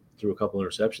threw a couple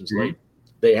interceptions late.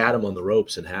 They had them on the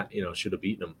ropes and should have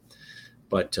beaten them.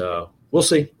 But we'll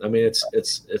see. I mean,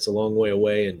 it's a long way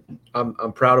away, and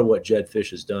I'm proud of what Jed Fish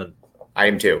has done. I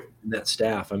am too. And that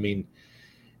staff. I mean,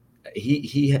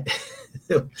 he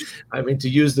I mean, to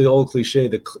use the old cliche,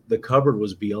 the cupboard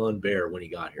was beyond bare when he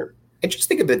got here. And just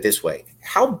think of it this way.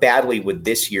 How badly would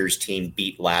this year's team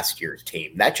beat last year's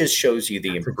team? That just shows you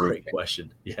the improvement. Great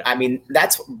question. Yeah. I mean,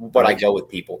 that's what I go with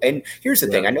people. And here's the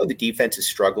thing. I know the defense is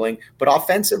struggling, but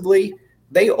offensively,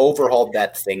 they overhauled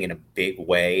that thing in a big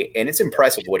way. And it's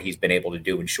impressive what he's been able to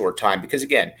do in short time. Because,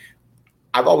 again,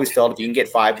 I've always felt if you can get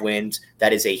 5 wins,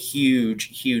 that is a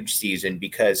huge, huge season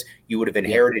because you would have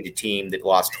inherited a team that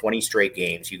lost 20 straight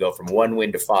games. You go from 1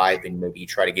 win to 5, and maybe you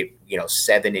try to get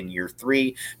 7 in year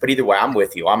 3. But either way, I'm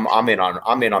with you. I'm in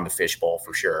on the fishbowl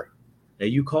for sure. Now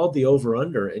you called the over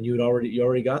under, and you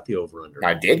already got the over under.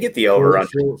 I did get the over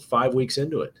under 5 weeks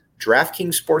into it.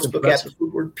 DraftKings Sportsbook at the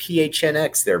word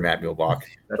PHNX there, Matt Muehlbach.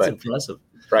 That's impressive,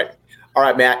 right? All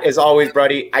right, Matt, as always,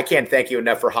 buddy, I can't thank you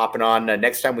enough for hopping on.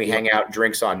 Next time we hang out,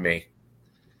 drinks on me.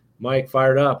 Mike,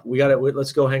 fired up. We got it.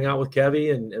 Let's go hang out with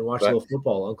Kevy and watch a little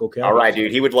football. Uncle Kevy. All right,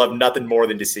 dude. He would love nothing more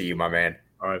than to see you, my man.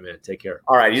 All right, man. Take care.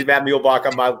 All right. He's Matt Muehlbach.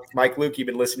 I'm Mike Luke. You've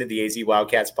been listening to the AZ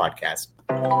Wildcats podcast.